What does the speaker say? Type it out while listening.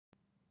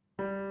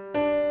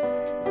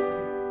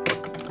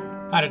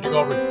Hi, Dr.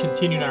 Gullberg.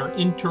 Continuing our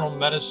internal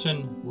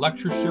medicine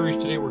lecture series.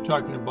 Today we're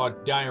talking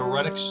about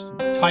diuretics,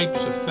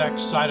 types,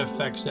 effects, side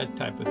effects, that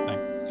type of thing.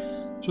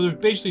 So there's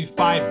basically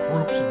 5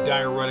 groups of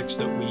diuretics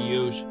that we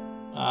use.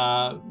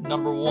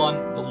 Number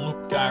 1, the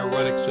loop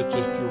diuretics such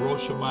as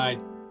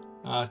furosemide,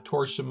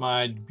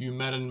 torsemide,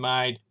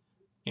 bumetanide,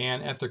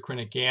 and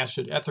ethacrynic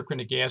acid.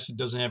 Ethacrynic acid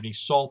doesn't have any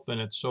sulfa in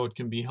it, so it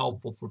can be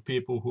helpful for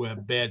people who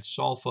have bad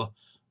sulfa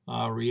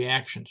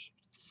reactions.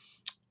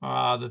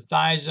 The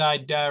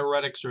thiazide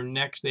diuretics are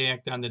next. They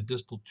act on the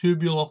distal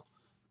tubule.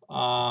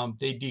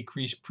 They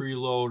decrease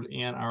preload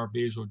and are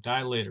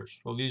vasodilators.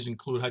 So these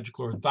include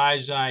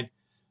hydrochlorothiazide,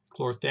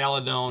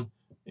 chlorthalidone,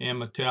 and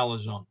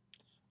metolazone.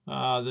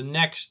 The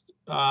next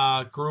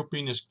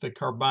grouping is the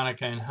carbonic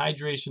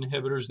anhydrase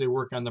inhibitors. They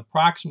work on the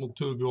proximal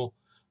tubule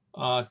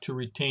to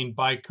retain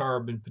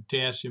bicarb and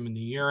potassium in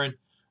the urine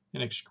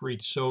and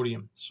excrete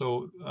sodium.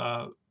 So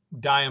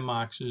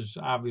Diamox is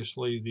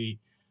obviously the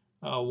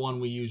one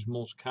we use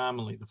most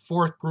commonly. The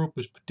 4th group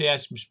is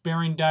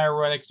potassium-sparing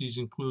diuretics. These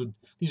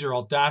are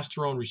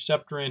aldosterone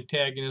receptor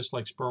antagonists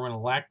like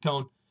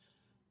spironolactone,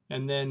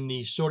 and then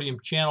the sodium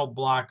channel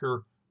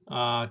blocker,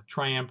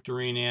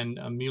 triamterene and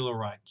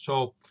amiloride.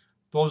 So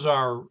those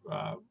are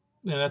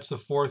that's the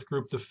 4th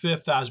group. The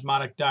 5th,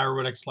 osmotic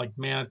diuretics like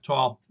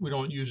mannitol. We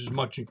don't use as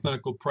much in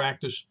clinical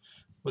practice,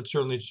 but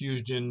certainly it's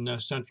used in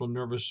central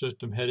nervous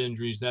system, head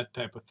injuries, that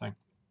type of thing.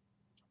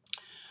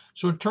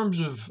 So in terms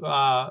of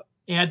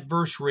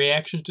adverse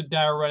reactions to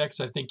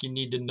diuretics, I think you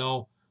need to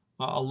know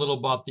a little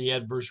about the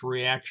adverse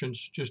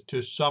reactions just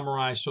to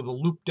summarize. So the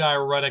loop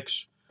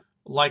diuretics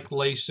like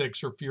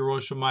Lasix or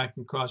furosemide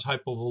can cause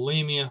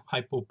hypovolemia,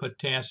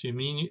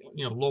 hypopotassiemia,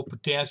 low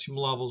potassium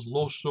levels,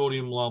 low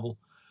sodium level,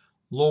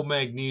 low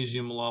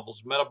magnesium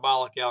levels,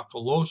 metabolic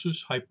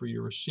alkalosis,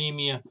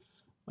 hyperuricemia,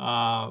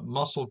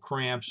 muscle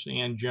cramps,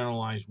 and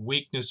generalized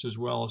weakness, as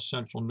well as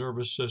central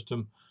nervous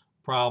system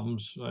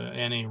problems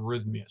and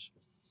arrhythmias.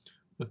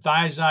 The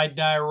thiazide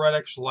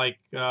diuretics like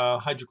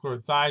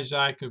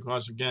hydrochlorothiazide can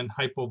cause, again,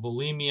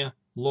 hypovolemia,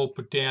 low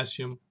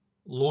potassium,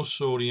 low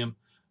sodium,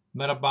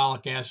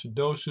 metabolic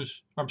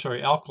alkalosis,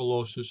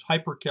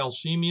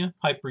 hypercalcemia,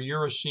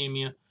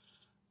 hyperuricemia,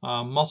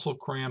 muscle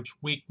cramps,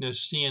 weakness,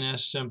 CNS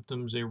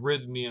symptoms,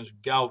 arrhythmias,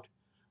 gout,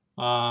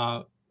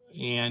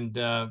 and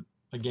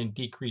again,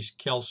 decreased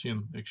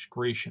calcium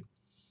excretion.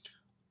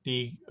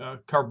 The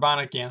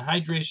carbonic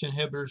anhydrase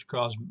inhibitors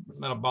cause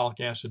metabolic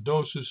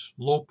acidosis,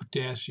 low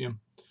potassium,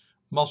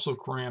 muscle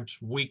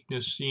cramps,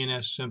 weakness,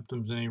 CNS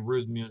symptoms, and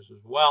arrhythmias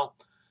as well.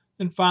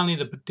 And finally,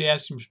 the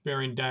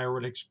potassium-sparing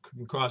diuretics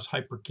can cause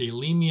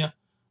hyperkalemia,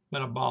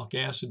 metabolic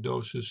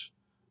acidosis,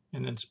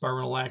 and then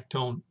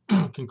spironolactone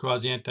can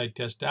cause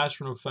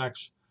anti-testosterone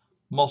effects,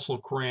 muscle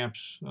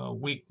cramps,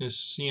 weakness,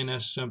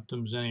 CNS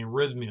symptoms, and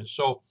arrhythmias.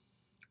 So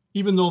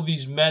even though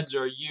these meds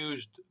are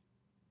used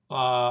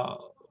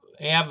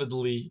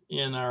avidly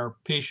in our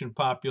patient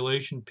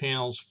population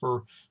panels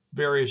for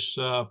various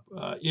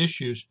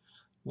issues,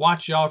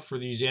 watch out for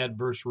these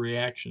adverse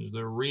reactions.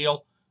 They're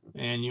real,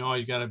 and you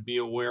always got to be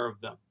aware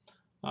of them.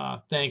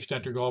 Thanks,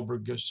 Dr.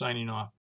 Gullberg, signing off.